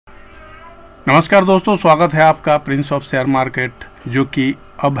नमस्कार दोस्तों, स्वागत है आपका प्रिंस ऑफ शेयर मार्केट, जो कि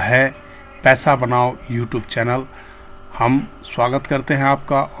अब है पैसा बनाओ यूट्यूब चैनल। हम स्वागत करते हैं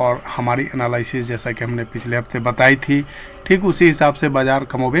आपका और हमारी एनालिसिस जैसा कि हमने पिछले हफ्ते बताई थी, ठीक उसी हिसाब से बाजार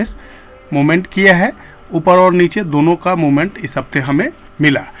कमोबेश मूवमेंट किया है। ऊपर और नीचे दोनों का मूवमेंट इस हफ्ते हमें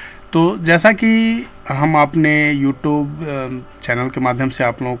मिला। तो जैसा कि हम अपने यूट्यूब चैनल के माध्यम से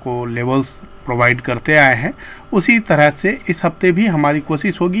आप लोगों को लेवल्स प्रोवाइड करते आए हैं, उसी तरह से इस हफ्ते भी हमारी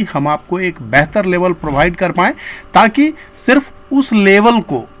कोशिश होगी हम आपको एक बेहतर लेवल प्रोवाइड कर पाएँ, ताकि सिर्फ उस लेवल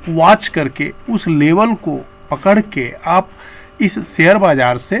को वॉच करके, उस लेवल को पकड़ के आप इस शेयर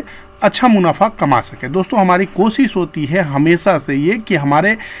बाज़ार से अच्छा मुनाफा कमा सके। दोस्तों, हमारी कोशिश होती है हमेशा से ये कि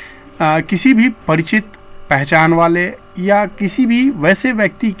हमारे किसी भी परिचित, पहचान वाले या किसी भी वैसे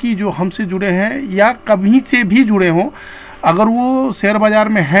व्यक्ति की जो हमसे जुड़े हैं या कभी से भी जुड़े हों, अगर वो शेयर बाज़ार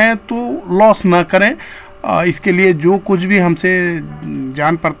में हैं तो लॉस ना करें। इसके लिए जो कुछ भी हमसे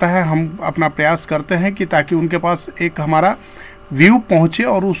जान पड़ता है हम अपना प्रयास करते हैं कि ताकि उनके पास एक हमारा व्यू पहुंचे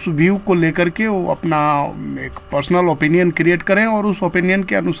और उस व्यू को लेकर के वो अपना एक पर्सनल ओपिनियन क्रिएट करें और उस ओपिनियन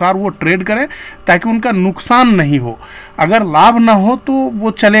के अनुसार वो ट्रेड करें, ताकि उनका नुकसान नहीं हो। अगर लाभ ना हो तो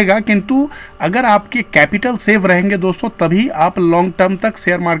वो चलेगा, किंतु अगर आपके कैपिटल सेव रहेंगे दोस्तों, तभी आप लॉन्ग टर्म तक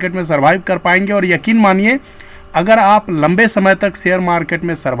शेयर मार्केट में सर्वाइव कर पाएंगे। और यकीन मानिए, अगर आप लंबे समय तक शेयर मार्केट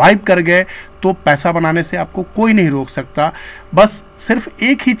में सर्वाइव कर गए तो पैसा बनाने से आपको कोई नहीं रोक सकता। बस सिर्फ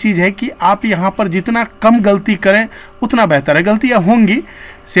एक ही चीज़ है कि आप यहाँ पर जितना कम गलती करें उतना बेहतर है। गलतियाँ होंगी,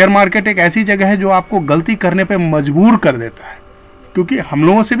 शेयर मार्केट एक ऐसी जगह है जो आपको गलती करने पे मजबूर कर देता है, क्योंकि हम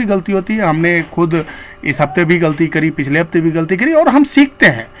लोगों से भी गलती होती है। हमने खुद इस हफ्ते भी गलती करी, पिछले हफ्ते भी गलती करी, और हम सीखते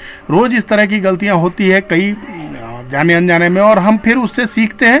हैं। रोज़ इस तरह की गलतियाँ होती है, कई जाने अनजाने में, और हम फिर उससे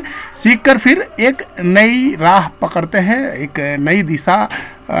सीखते हैं। सीखकर फिर एक नई राह पकड़ते हैं, एक नई दिशा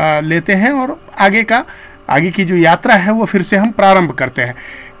लेते हैं और आगे की जो यात्रा है वो फिर से हम प्रारंभ करते हैं।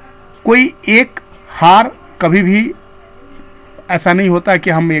 कोई एक हार कभी भी ऐसा नहीं होता कि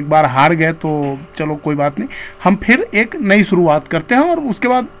हम एक बार हार गए तो चलो कोई बात नहीं, हम फिर एक नई शुरुआत करते हैं और उसके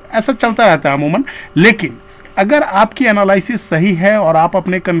बाद ऐसा चलता रहता है अमूमन। लेकिन अगर आपकी एनालिसिस सही है और आप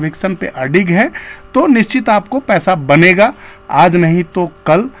अपने कन्विक्शन पे अडिग हैं तो निश्चित आपको पैसा बनेगा। आज नहीं तो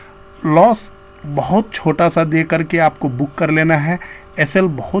कल लॉस बहुत छोटा सा दे करके आपको बुक कर लेना है। एसएल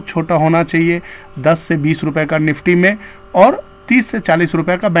बहुत छोटा होना चाहिए, 10 से 20 रुपए का निफ्टी में और 30 से 40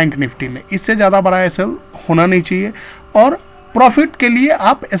 रुपए का बैंक निफ्टी में। इससे ज़्यादा बड़ा एसएल होना नहीं चाहिए। और प्रॉफिट के लिए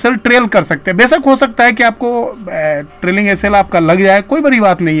आप एसएल ट्रेल कर सकते हैं। बेशक हो सकता है कि आपको ट्रेलिंग एसएल आपका लग जाए, कोई बड़ी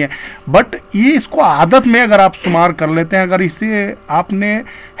बात नहीं है, बट ये इसको आदत में अगर आप शुमार कर लेते हैं, अगर इससे आपने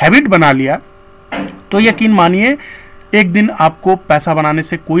हैबिट बना लिया, तो यकीन मानिए एक दिन आपको पैसा बनाने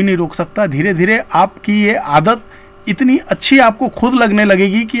से कोई नहीं रोक सकता। धीरे धीरे आपकी ये आदत इतनी अच्छी आपको खुद लगने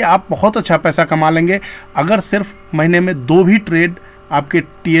लगेगी कि आप बहुत अच्छा पैसा कमा लेंगे। अगर सिर्फ महीने में 2 भी ट्रेड आपके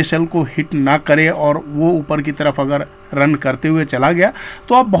टीएसएल को हिट ना करे और वो ऊपर की तरफ अगर रन करते हुए चला गया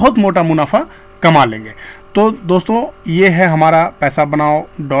तो आप बहुत मोटा मुनाफा कमा लेंगे। तो दोस्तों, ये है हमारा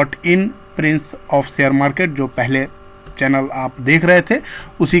paisabanaao.in Prince of share market, जो पहले चैनल आप देख रहे थे,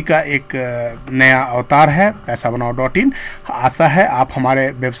 उसी का एक नया अवतार है paisabanaao.in। आशा है आप हमारे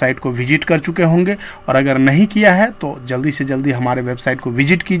वेबसाइट को विजिट कर चुके होंगे, और अगर नहीं किया है तो जल्दी से जल्दी हमारे वेबसाइट को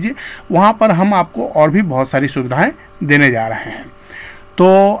विजिट कीजिए। वहाँ पर हम आपको और भी बहुत सारी सुविधाएं देने जा रहे हैं।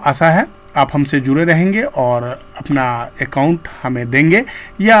 तो आशा है आप हमसे जुड़े रहेंगे और अपना अकाउंट हमें देंगे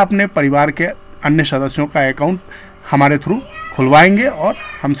या अपने परिवार के अन्य सदस्यों का अकाउंट हमारे थ्रू खुलवाएंगे और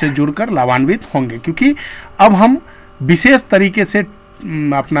हमसे जुड़कर लाभान्वित होंगे, क्योंकि अब हम विशेष तरीके से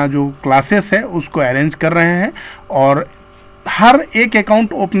अपना जो क्लासेस है उसको अरेंज कर रहे हैं। और हर एक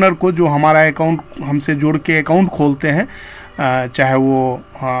अकाउंट ओपनर को, जो हमारा अकाउंट हमसे जुड़ के अकाउंट खोलते हैं, चाहे वो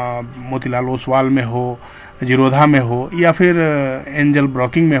मोतीलाल ओसवाल में हो, जीरोधा में हो या फिर एंजल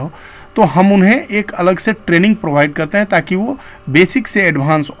ब्रोकिंग में हो, तो हम उन्हें एक अलग से ट्रेनिंग प्रोवाइड करते हैं, ताकि वो बेसिक से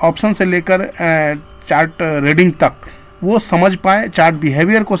एडवांस ऑप्शन से लेकर चार्ट रीडिंग तक वो समझ पाए, चार्ट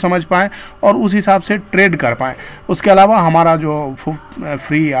बिहेवियर को समझ पाए और उस हिसाब से ट्रेड कर पाए। उसके अलावा हमारा जो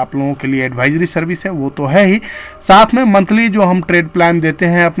फ्री आप लोगों के लिए एडवाइजरी सर्विस है वो तो है ही, साथ में मंथली जो हम ट्रेड प्लान देते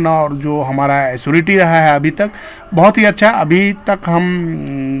हैं अपना, और जो हमारा एश्योरिटी रहा है अभी तक बहुत ही अच्छा। अभी तक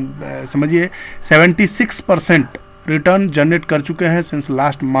हम समझिए 76% रिटर्न जनरेट कर चुके हैं सिंस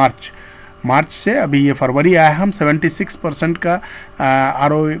लास्ट मार्च से अभी ये फरवरी आया, हम 76% का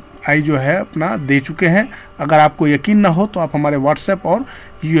ROI जो है अपना दे चुके हैं। अगर आपको यकीन ना हो तो आप हमारे व्हाट्सएप और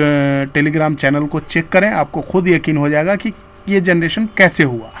टेलीग्राम चैनल को चेक करें, आपको खुद यकीन हो जाएगा कि ये जनरेशन कैसे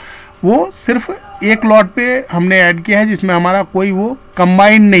हुआ। वो सिर्फ एक लॉट पे हमने ऐड किया है जिसमें हमारा कोई वो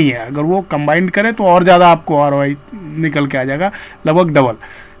कंबाइंड नहीं है। अगर वो कंबाइंड करें तो और ज़्यादा आपको ROI निकल के आ जाएगा, लगभग डबल।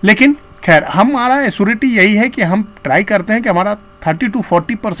 लेकिन खैर हमारा एश्योरिटी यही है कि हम ट्राई करते हैं कि हमारा 30 to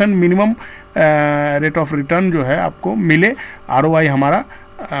 40% minimum rate of return जो है आपको मिले, ROI हमारा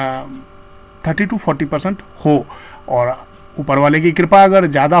 30 to 40% हो, और ऊपर वाले की कृपा अगर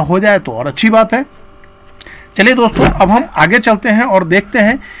ज़्यादा हो जाए तो और अच्छी बात है। चलिए दोस्तों, अब हम आगे चलते हैं और देखते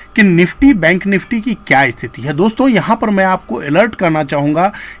हैं कि निफ्टी, बैंक निफ्टी की क्या स्थिति है। दोस्तों यहाँ पर मैं आपको अलर्ट करना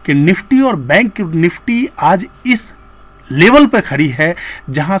चाहूँगा कि निफ्टी और बैंक निफ्टी आज इस लेवल पे खड़ी है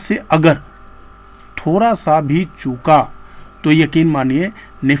जहाँ से अगर थोड़ा सा भी चूका तो यकीन मानिए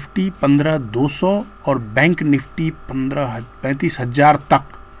निफ्टी 15,200 और बैंक निफ्टी 35,000 तक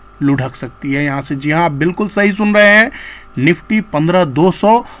लुढ़क सकती है यहाँ से। जी हाँ, आप बिल्कुल सही सुन रहे हैं, निफ्टी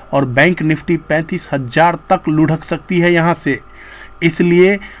 15,200 और बैंक निफ्टी 35,000 तक लुढ़क सकती है यहाँ से।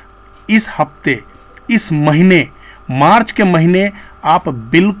 इसलिए इस हफ्ते, इस महीने, मार्च के महीने आप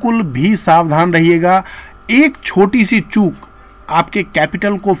बिल्कुल भी सावधान रहिएगा। एक छोटी सी चूक आपके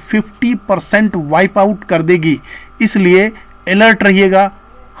कैपिटल को 50% वाइप आउट कर देगी, इसलिए अलर्ट रहिएगा।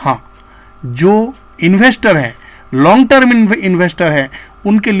 हाँ, जो इन्वेस्टर हैं, लॉन्ग टर्म इन्वेस्टर हैं,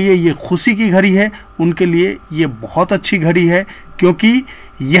 उनके लिए ये खुशी की घड़ी है, उनके लिए ये बहुत अच्छी घड़ी है, क्योंकि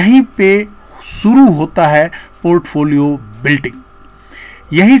यहीं पे शुरू होता है पोर्टफोलियो बिल्डिंग।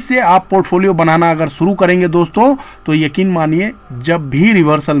 यहीं से आप पोर्टफोलियो बनाना अगर शुरू करेंगे दोस्तों, तो यकीन मानिए जब भी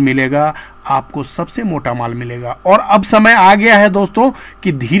रिवर्सल मिलेगा आपको सबसे मोटा माल मिलेगा। और अब समय आ गया है दोस्तों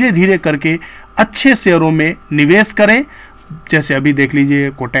कि धीरे धीरे करके अच्छे शेयरों में निवेश करें। जैसे अभी देख लीजिए,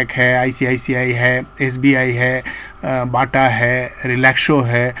 कोटक है, ICICI है, SBI है, बाटा है, रिलैक्सो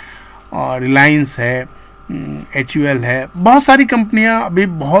है, और रिलायंस है, HUL है। बहुत सारी कंपनियां अभी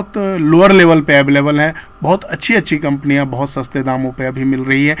बहुत लोअर लेवल पे अवेलेबल हैं, बहुत अच्छी अच्छी कंपनियां बहुत सस्ते दामों पे अभी मिल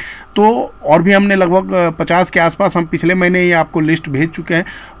रही है। तो और भी हमने लगभग 50 के आसपास हम पिछले महीने ही आपको लिस्ट भेज चुके हैं।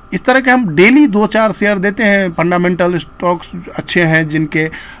 इस तरह के हम डेली 2-4 शेयर देते हैं, फंडामेंटल स्टॉक्स अच्छे हैं जिनके,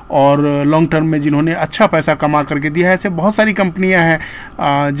 और लॉन्ग टर्म में जिन्होंने अच्छा पैसा कमा करके दिया है। ऐसे बहुत सारी कंपनियां हैं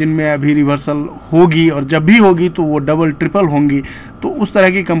जिनमें अभी रिवर्सल होगी, और जब भी होगी तो वो डबल ट्रिपल होंगी। तो उस तरह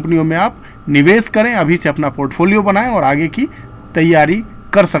की कंपनियों में आप निवेश करें, अभी से अपना पोर्टफोलियो बनाएं और आगे की तैयारी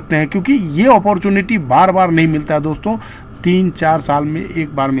कर सकते हैं, क्योंकि ये अपॉर्चुनिटी बार बार नहीं मिलता है दोस्तों, 3-4 साल में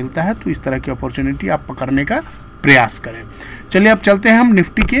एक बार मिलता है। तो इस तरह की अपॉर्चुनिटी आप पकड़ने का प्रयास करें। चलिए अब चलते हैं हम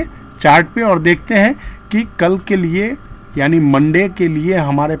निफ्टी के चार्ट पे और देखते हैं कि कल के लिए यानी मंडे के लिए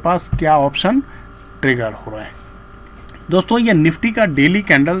हमारे पास क्या ऑप्शन ट्रिगर हो रहे हैं। दोस्तों ये निफ्टी का डेली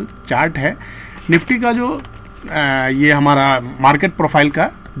कैंडल चार्ट है। निफ्टी का जो ये हमारा मार्केट प्रोफाइल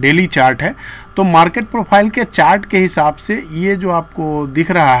का डेली चार्ट है। तो मार्केट प्रोफाइल के चार्ट के हिसाब से ये जो आपको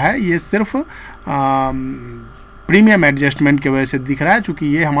दिख रहा है ये सिर्फ प्रीमियम एडजस्टमेंट की वजह से दिख रहा है, चूँकि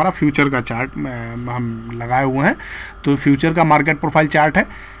ये हमारा फ्यूचर का चार्ट हम लगाए हुए हैं। तो फ्यूचर का मार्केट प्रोफाइल चार्ट है।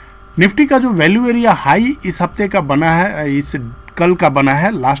 निफ्टी का जो वैल्यू एरिया हाई इस हफ्ते का बना है, इस कल का बना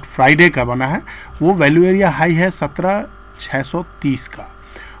है, लास्ट फ्राइडे का बना है, वो वैल्यू एरिया हाई है 17,630 का।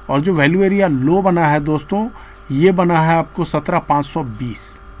 और जो वैल्यू एरिया लो बना है दोस्तों, ये बना है आपको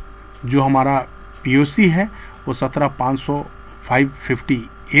 17,520। जो हमारा पीओसी है वो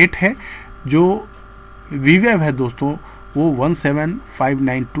 17,558 है। जो वीवेव है दोस्तों वो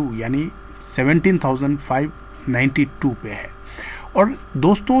 17,592 यानी 17,592 पे है। और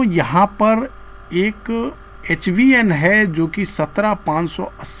दोस्तों यहाँ पर एक HVN है जो कि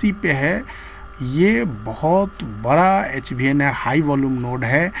 17,580 पे है। ये बहुत बड़ा HVN है, हाई वॉल्यूम नोड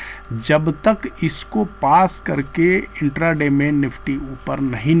है। जब तक इसको पास करके इंट्राडे में निफ्टी ऊपर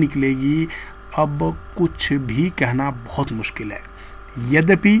नहीं निकलेगी, अब कुछ भी कहना बहुत मुश्किल है।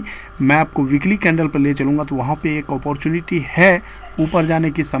 यद्यपि मैं आपको वीकली कैंडल पर ले चलूँगा तो वहाँ पे एक अपॉर्चुनिटी है, ऊपर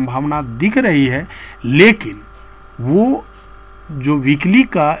जाने की संभावना दिख रही है, लेकिन वो जो वीकली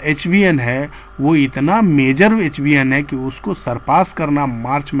का HVN है वो इतना मेजर HVN है कि उसको सरपास करना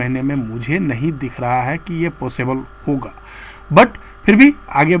मार्च महीने में मुझे नहीं दिख रहा है कि ये पॉसिबल होगा। बट फिर भी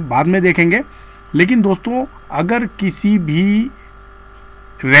आगे बाद में देखेंगे। लेकिन दोस्तों अगर किसी भी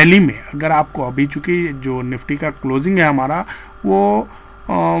रैली में, अगर आपको अभी चूँकि जो निफ्टी का क्लोजिंग है हमारा वो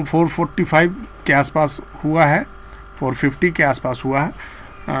 445 के आसपास हुआ है, 450 के आसपास हुआ है,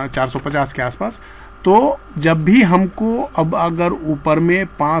 450 के आसपास। तो जब भी हमको अब अगर ऊपर में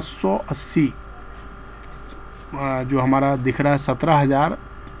 580 जो हमारा दिख रहा है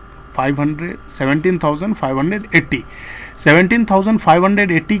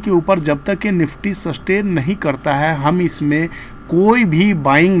 17,580 के ऊपर जब तक ये निफ्टी सस्टेन नहीं करता है, हम इसमें कोई भी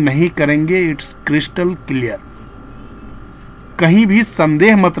बाइंग नहीं करेंगे। इट्स क्रिस्टल क्लियर, कहीं भी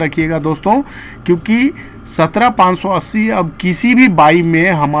संदेह मत रखिएगा दोस्तों, क्योंकि 17,580 अब किसी भी बाई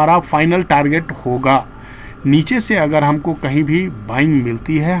में हमारा फाइनल टारगेट होगा। नीचे से अगर हमको कहीं भी बाइंग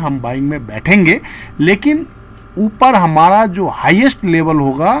मिलती है हम बाइंग में बैठेंगे, लेकिन ऊपर हमारा जो हाईएस्ट लेवल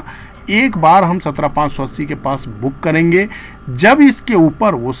होगा एक बार हम 17,580 के पास बुक करेंगे। जब इसके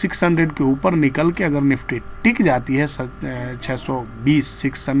ऊपर वो 600 के ऊपर निकल के अगर निफ्टी टिक जाती है 620,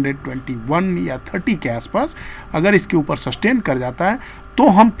 621 या 30 के आसपास, अगर इसके ऊपर सस्टेन कर जाता है तो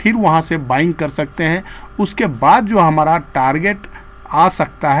हम फिर वहाँ से बाइंग कर सकते हैं। उसके बाद जो हमारा टारगेट आ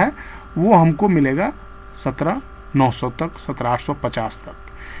सकता है वो हमको मिलेगा 17,900 तक, 17,850 तक।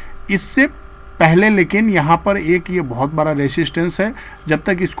 इससे पहले लेकिन यहाँ पर एक ये बहुत बड़ा रेसिस्टेंस है, जब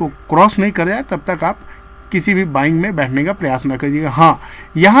तक इसको क्रॉस नहीं कर जाए तब तक आप किसी भी बाइंग में बैठने का प्रयास न करिएगा। हाँ,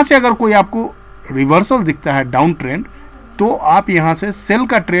 यहाँ से अगर कोई आपको रिवर्सल दिखता है डाउन ट्रेंड तो आप यहाँ से सेल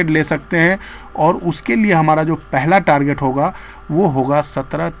का ट्रेड ले सकते हैं, और उसके लिए हमारा जो पहला टारगेट होगा वो होगा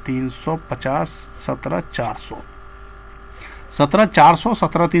 17,350, 17,400, 17,400,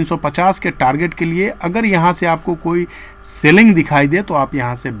 17,350 के टारगेट के लिए अगर यहाँ से आपको कोई सेलिंग दिखाई दे तो आप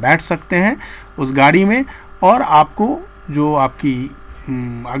यहाँ से बैठ सकते हैं उस गाड़ी में, और आपको जो आपकी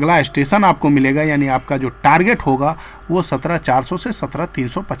अगला स्टेशन आपको मिलेगा, यानी आपका जो टारगेट होगा वो 17,400 से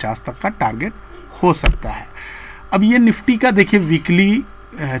 17,350 तक का टारगेट हो सकता है। अब ये निफ्टी का देखिए वीकली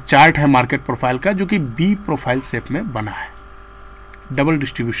चार्ट है मार्केट प्रोफाइल का, जो कि बी प्रोफाइल शेप में बना है, डबल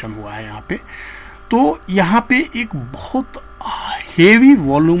डिस्ट्रीब्यूशन हुआ है यहाँ पे। तो यहाँ पे एक बहुत heavy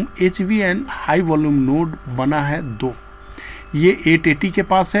volume HV and high volume node बना है दो, ये 880 के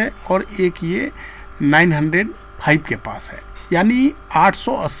पास है और एक ये 905 के पास है, यानी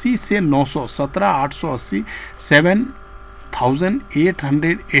 880 से 900, 17,880,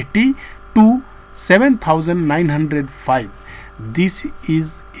 7,880 to 7,905, this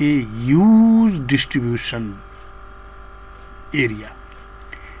is a huge distribution area.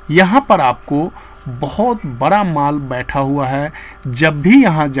 यहाँ पर आपको बहुत बड़ा माल बैठा हुआ है, जब भी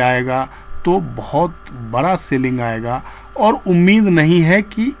यहाँ जाएगा तो बहुत बड़ा सेलिंग आएगा, और उम्मीद नहीं है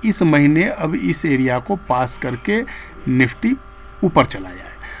कि इस महीने अब इस एरिया को पास करके निफ्टी ऊपर चला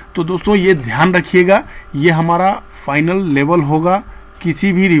जाए। तो दोस्तों ये ध्यान रखिएगा, ये हमारा फाइनल लेवल होगा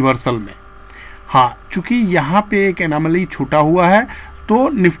किसी भी रिवर्सल में। हाँ, चूंकि यहाँ पे एक एनामली छूटा हुआ है तो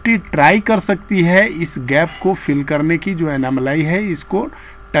निफ्टी ट्राई कर सकती है इस गैप को फिल करने की, जो एनामलाई है इसको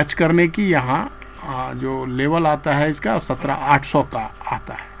टच करने की। यहाँ जो लेवल आता है इसका 17,800 का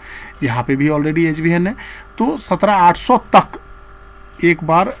आता है, यहाँ पे भी ऑलरेडी HVN है, तो 17,800 तक एक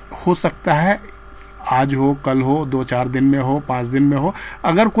बार हो सकता है, आज हो, कल हो, 2-4 दिन में हो, 5 दिन में हो।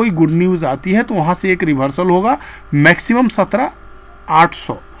 अगर कोई गुड न्यूज़ आती है तो वहाँ से एक रिवर्सल होगा। मैक्सिमम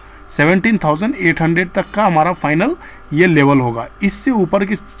 17,800, 17,800 तक का हमारा फाइनल ये लेवल होगा। इससे ऊपर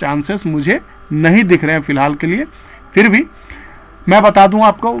के चांसेस मुझे नहीं दिख रहे हैं फिलहाल के लिए। फिर भी मैं बता दूं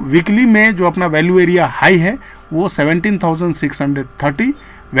आपको, वीकली में जो अपना वैल्यू एरिया हाई है वो 17,630,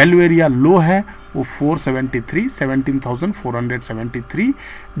 वैल्यू एरिया लो है वो 473, 17,473।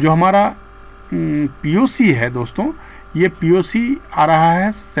 जो हमारा POC है दोस्तों, ये POC आ रहा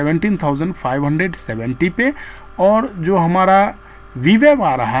है 17,570 पे, और जो हमारा VWAP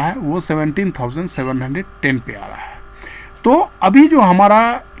आ रहा है वो 17,710 पे आ रहा है। तो अभी जो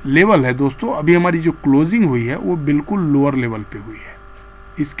हमारा लेवल है दोस्तों, अभी हमारी जो क्लोजिंग हुई है वो बिल्कुल लोअर लेवल पे हुई है,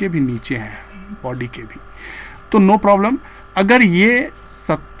 इसके भी नीचे हैं बॉडी के भी, तो नो प्रॉब्लम। अगर ये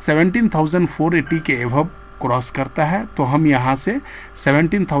 17,480 के एवब क्रॉस करता है तो हम यहाँ से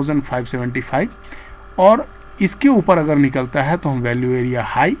 17,575, और इसके ऊपर अगर निकलता है तो हम वैल्यू एरिया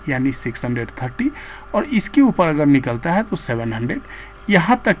हाई यानी 630, और इसके ऊपर अगर निकलता है तो 700,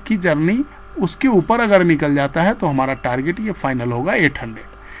 यहाँ तक की जर्नी। उसके ऊपर अगर निकल जाता है तो हमारा टारगेट ये फाइनल होगा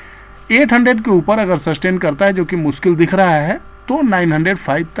 800 के ऊपर अगर सस्टेन करता है, जो कि मुश्किल दिख रहा है, तो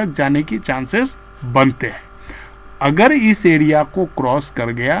 905 तक जाने की चांसेस बनते हैं। अगर इस एरिया को क्रॉस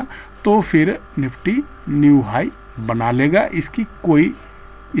कर गया तो फिर निफ्टी न्यू हाई बना लेगा,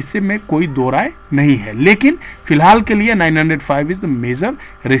 इससे में कोई दो राय नहीं है। लेकिन फिलहाल के लिए 905 इज द मेजर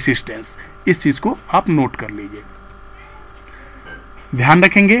रेसिस्टेंस, इस चीज को आप नोट कर लीजिए। ध्यान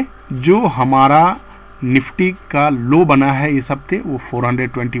रखेंगे, जो हमारा निफ्टी का लो बना है इस हफ्ते वो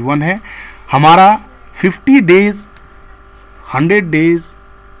 421 है। हमारा 50 डेज, 100 डेज,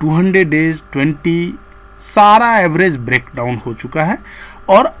 200 डेज, 20 सारा एवरेज ब्रेकडाउन हो चुका है,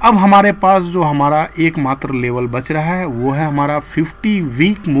 और अब हमारे पास जो हमारा एकमात्र लेवल बच रहा है वो है हमारा 50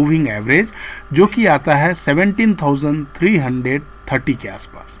 वीक मूविंग एवरेज, जो कि आता है 17,330 के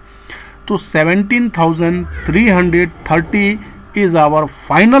आसपास। तो 17,330 is our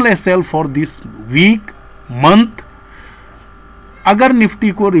final SL for this week, month। अगर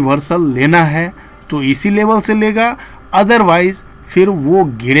निफ्टी को रिवर्सल लेना है तो इसी लेवल से लेगा, अदरवाइज फिर वो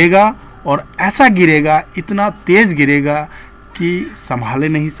गिरेगा, और ऐसा गिरेगा, इतना तेज गिरेगा कि संभाले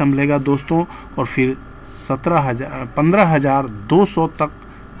नहीं संभलेगा दोस्तों, और फिर 15,200 तक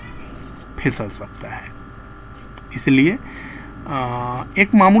फिसल सकता है। इसलिए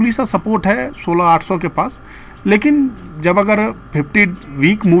एक मामूली सा सपोर्ट है 16,800 के पास, लेकिन जब अगर 50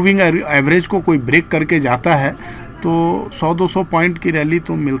 वीक मूविंग एवरेज को कोई ब्रेक करके जाता है तो 100-200 पॉइंट की रैली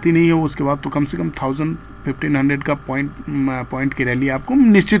तो मिलती नहीं है, उसके बाद तो कम से कम 1500 का पॉइंट की रैली आपको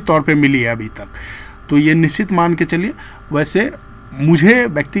निश्चित तौर पे मिली है अभी तक, तो ये निश्चित मान के चलिए। वैसे मुझे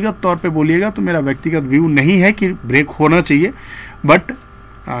व्यक्तिगत तौर पे बोलिएगा तो मेरा व्यक्तिगत व्यू नहीं है कि ब्रेक होना चाहिए, बट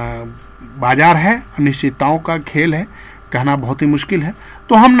बाजार है, अनिश्चितताओं का खेल है, कहना बहुत ही मुश्किल है।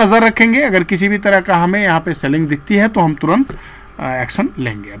 तो हम नज़र रखेंगे, अगर किसी भी तरह का हमें यहाँ पे सेलिंग दिखती है तो हम तुरंत एक्शन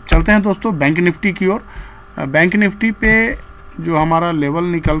लेंगे। अब चलते हैं दोस्तों बैंक निफ्टी की ओर। बैंक निफ्टी पे जो हमारा लेवल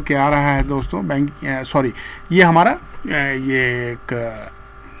निकल के आ रहा है दोस्तों, ये हमारा ये एक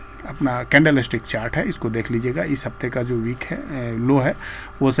अपना कैंडल स्टिक चार्ट है, इसको देख लीजिएगा। इस हफ्ते का जो वीक है लो है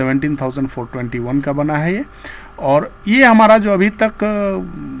वो 17,421 का बना है ये, और ये हमारा जो अभी तक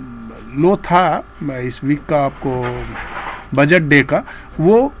लो था इस वीक का, आपको बजट डे का,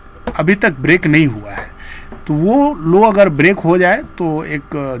 वो अभी तक ब्रेक नहीं हुआ है। तो वो लो अगर ब्रेक हो जाए तो एक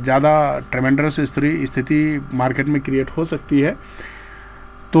ज़्यादा ट्रेमेंडस स्थिति मार्केट में क्रिएट हो सकती है,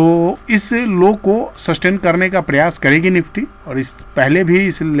 तो इस लो को सस्टेन करने का प्रयास करेगी निफ्टी, और इस पहले भी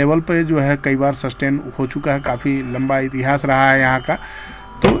इस लेवल पे जो है कई बार सस्टेन हो चुका है, काफ़ी लंबा इतिहास रहा है यहाँ का।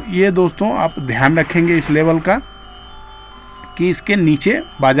 तो ये दोस्तों आप ध्यान रखेंगे इस लेवल का कि इसके नीचे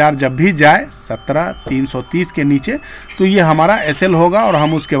बाजार जब भी जाए 17,330 के नीचे, तो ये हमारा एसएल होगा और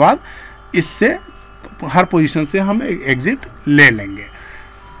हम उसके बाद इससे हर पोजीशन से हम एग्जिट ले लेंगे।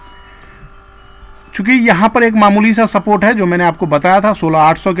 चूंकि यहाँ पर एक मामूली सा सपोर्ट है जो मैंने आपको बताया था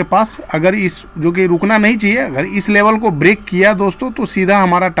 16,800 के पास, अगर इस जो कि रुकना नहीं चाहिए, अगर इस लेवल को ब्रेक किया दोस्तों तो सीधा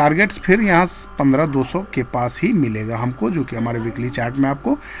हमारा टारगेट्स फिर यहाँ 15,200 के पास ही मिलेगा हमको, जो कि हमारे वीकली चार्ट में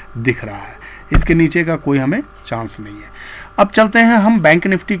आपको दिख रहा है। इसके नीचे का कोई हमें चांस नहीं है। अब चलते हैं हम बैंक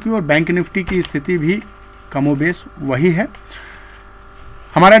निफ्टी की ओर। बैंक निफ्टी की स्थिति भी कमोबेश वही है।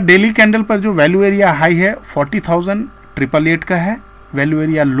 हमारा डेली कैंडल पर जो वैल्यू एरिया हाई है 40,888 का है, वैल्यू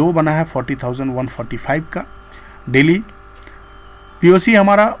एरिया लो बना है 40,145 का। डेली पीओसी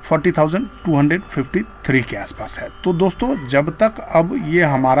हमारा 40,253 के आसपास है। तो दोस्तों जब तक अब ये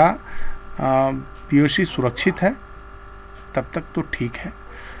हमारा पीओसी सुरक्षित है तब तक तो ठीक है।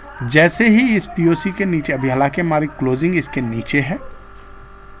 जैसे ही इस पीओसी के नीचे, अभी हालांकि हमारी क्लोजिंग इसके नीचे है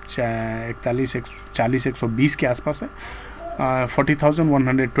 40,120 के आसपास है,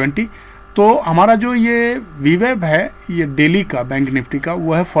 40,120, तो हमारा जो ये वीवेब है ये डेली का बैंक निफ्टी का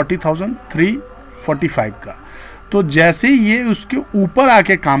वो है 40,345 का। तो जैसे ये उसके ऊपर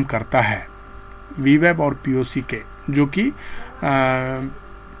आके काम करता है वीवेब और पीओसी के, जो कि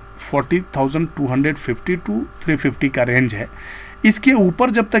 40,250 टू 350 का रेंज है, इसके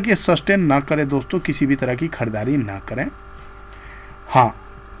ऊपर जब तक ये सस्टेन ना करे दोस्तों किसी भी तरह की खरीदारी ना करें। हाँ,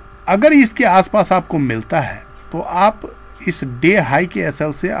 अगर इसके आसपास आपको मिलता है तो आप इस डे हाई के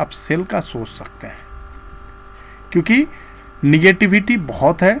एसएल से आप सेल का सोच सकते हैं, क्योंकि निगेटिविटी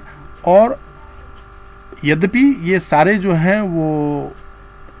बहुत है। और यद्यपि ये सारे जो हैं वो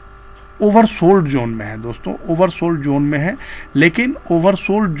ओवरसोल्ड जोन में है दोस्तों, ओवरसोल्ड जोन में है, लेकिन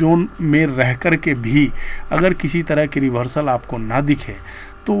ओवरसोल्ड जोन में रह कर के भी अगर किसी तरह की रिवर्सल आपको ना दिखे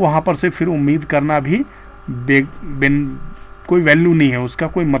तो वहाँ पर से फिर उम्मीद करना भी कोई वैल्यू नहीं है, उसका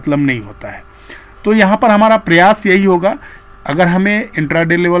कोई मतलब नहीं होता है। तो यहाँ पर हमारा प्रयास यही होगा, अगर हमें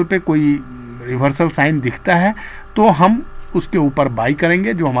इंट्राडे लेवल पे कोई रिवर्सल साइन दिखता है तो हम उसके ऊपर बाई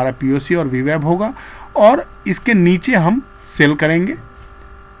करेंगे, जो हमारा पीओसी और वीवेब होगा, और इसके नीचे हम सेल करेंगे।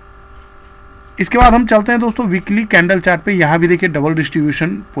 इसके बाद हम चलते हैं दोस्तों वीकली कैंडल चार्ट पे। यहाँ भी देखिए डबल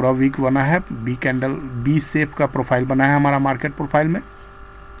डिस्ट्रीब्यूशन पूरा वीक बना है, बी कैंडल बी शेप का प्रोफाइल बना है हमारा मार्केट प्रोफाइल में।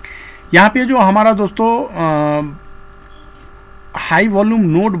 यहाँ पे जो हमारा दोस्तों हाई वॉल्यूम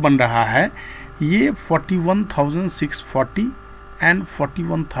नोड बन रहा है ये 41,640 एंड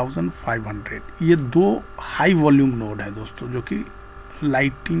 41,500, ये दो हाई वॉल्यूम नोड है दोस्तों, जो कि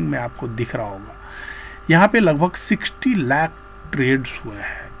लाइटिंग में आपको दिख रहा होगा। यहाँ पे लगभग 60 लाख ट्रेड्स हुए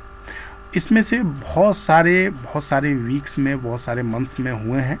हैं। इसमें से बहुत सारे वीक्स में, बहुत सारे मंथ्स में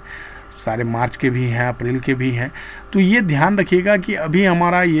हुए हैं, सारे मार्च के भी हैं, अप्रैल के भी हैं। तो ये ध्यान रखिएगा कि अभी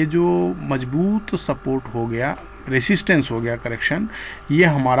हमारा ये जो मजबूत सपोर्ट हो गया, रेसिस्टेंस हो गया, करेक्शन, ये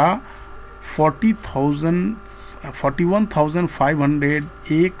हमारा 41,500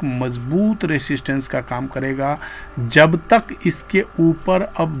 एक मजबूत रेसिस्टेंस का काम करेगा। जब तक इसके ऊपर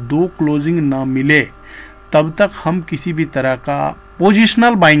अब दो क्लोजिंग ना मिले तब तक हम किसी भी तरह का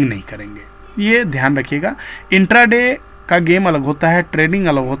पोजिशनल बाइंग नहीं करेंगे, ये ध्यान रखिएगा। इंट्राडे का गेम अलग होता है, ट्रेडिंग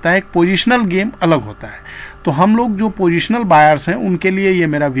अलग होता है, एक पोजिशनल गेम अलग होता है। तो हम लोग जो पोजिशनल बायर्स हैं उनके लिए ये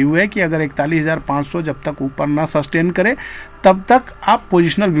मेरा व्यू है कि अगर 41,500 जब तक ऊपर ना सस्टेन करे तब तक आप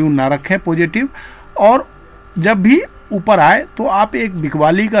पोजिशनल व्यू ना रखें पॉजिटिव, और जब भी ऊपर आए तो आप एक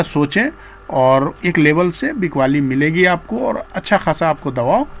बिकवाली का सोचें और एक लेवल से बिकवाली मिलेगी आपको और अच्छा खासा आपको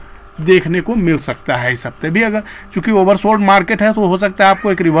दबाव देखने को मिल सकता है इस हफ्ते भी। अगर चूंकि ओवरसोल्ड मार्केट है तो हो सकता है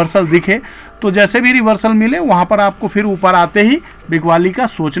आपको एक रिवर्सल दिखे, तो जैसे भी रिवर्सल मिले वहां पर आपको फिर ऊपर आते ही बिकवाली का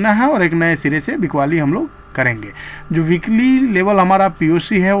सोचना है और एक नए सिरे से बिकवाली हम लोग करेंगे। जो वीकली लेवल हमारा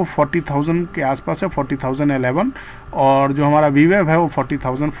पीओसी है वो 40,000 के आसपास है, 40,011, और जो हमारा वीवेव है वो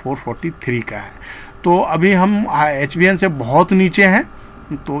 40,443 का है। तो अभी हम HBN से बहुत नीचे हैं,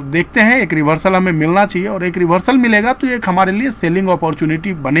 तो देखते हैं एक रिवर्सल हमें मिलना चाहिए, और एक रिवर्सल मिलेगा तो एक हमारे लिए सेलिंग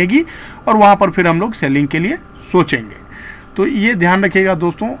अपॉर्चुनिटी बनेगी और वहाँ पर फिर हम लोग सेलिंग के लिए सोचेंगे। तो ये ध्यान रखिएगा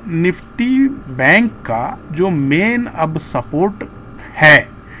दोस्तों, निफ्टी बैंक का जो मेन अब सपोर्ट है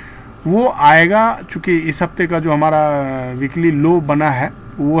वो आएगा, चूँकि इस हफ्ते का जो हमारा वीकली लो बना है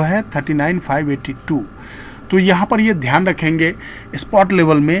वो है 39,582। तो यहाँ पर ये ध्यान रखेंगे स्पॉट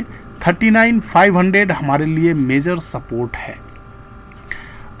लेवल में 39,500 हमारे लिए मेजर सपोर्ट है।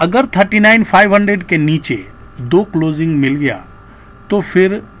 अगर 39,500 के नीचे 2 क्लोजिंग मिल गया तो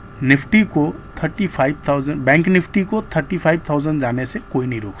फिर निफ्टी को 35,000, बैंक निफ्टी को 35,000 जाने से कोई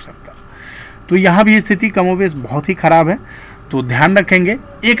नहीं रोक सकता। तो यहाँ भी स्थिति कमोबेश बहुत ही खराब है, तो ध्यान रखेंगे।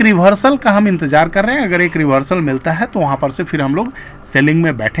 एक रिवर्सल का हम इंतजार कर रहे हैं, अगर एक रिवर्सल मिलता है तो वहाँ पर से फिर हम लोग सेलिंग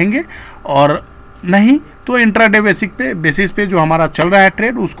में बैठेंगे, और नहीं तो इंट्राडे बेसिस पे जो हमारा चल रहा है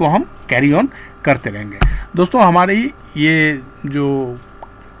ट्रेड उसको हम कैरी ऑन करते रहेंगे। दोस्तों हमारी ये जो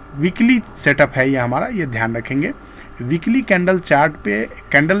वीकली सेटअप है ये हमारा, ये ध्यान रखेंगे। वीकली कैंडल चार्ट पे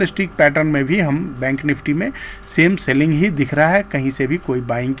कैंडल स्टिक पैटर्न में भी हम बैंक निफ्टी में सेम सेलिंग ही दिख रहा है, कहीं से भी कोई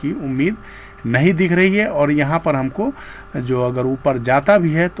बाइंग की उम्मीद नहीं दिख रही है। और यहाँ पर हमको जो अगर ऊपर जाता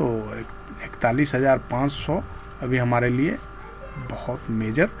भी है तो 41,500 अभी हमारे लिए बहुत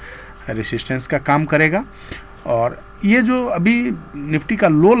मेजर रेसिस्टेंस का काम करेगा। और ये जो अभी निफ्टी का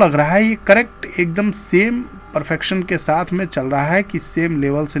लो लग रहा है ये करेक्ट एकदम सेम परफेक्शन के साथ में चल रहा है कि सेम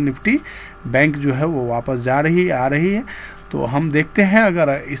लेवल से निफ्टी बैंक जो है वो वापस जा रही आ रही है। तो हम देखते हैं अगर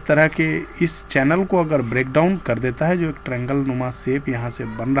इस तरह के इस चैनल को अगर ब्रेक डाउन कर देता है, जो एक ट्रायंगल नुमा शेप यहाँ से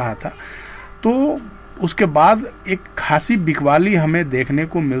बन रहा था, तो उसके बाद एक खासी बिकवाली हमें देखने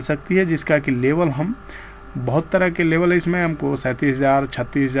को मिल सकती है, जिसका कि लेवल हम बहुत तरह के लेवल है इसमें, हमको 37,000,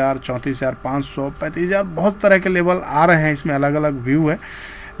 36,000, 34,500, 35,000 बहुत तरह के लेवल आ रहे हैं इसमें, अलग अलग व्यू है।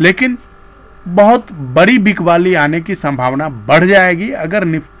 लेकिन बहुत बड़ी बिकवाली आने की संभावना बढ़ जाएगी अगर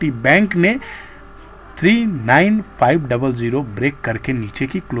निफ्टी बैंक ने 39,500 ब्रेक करके नीचे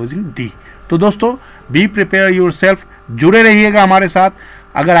की क्लोजिंग दी। तो दोस्तों बी प्रिपेयर योरसेल्फ, जुड़े रहिएगा हमारे साथ।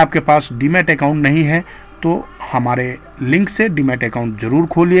 अगर आपके पास डीमैट अकाउंट नहीं है तो हमारे लिंक से डीमैट अकाउंट जरूर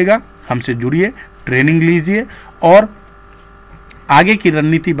खोलिएगा, हमसे जुड़िए, ट्रेनिंग लीजिए और आगे की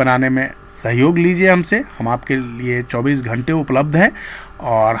रणनीति बनाने में सहयोग लीजिए हमसे। हम आपके लिए 24 घंटे उपलब्ध हैं,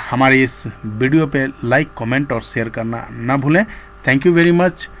 और हमारे इस वीडियो पे लाइक, कमेंट और शेयर करना ना भूलें। Thank you very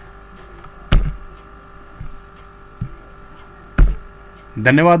much.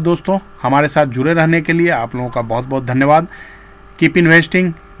 धन्यवाद दोस्तों, हमारे साथ जुड़े रहने के लिए आप लोगों का बहुत बहुत धन्यवाद। Keep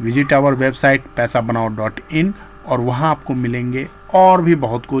investing, visit our website paisabanaao.in, और वहाँ आपको मिलेंगे और भी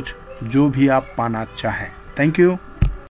बहुत कुछ जो भी आप पाना चाहें। Thank you.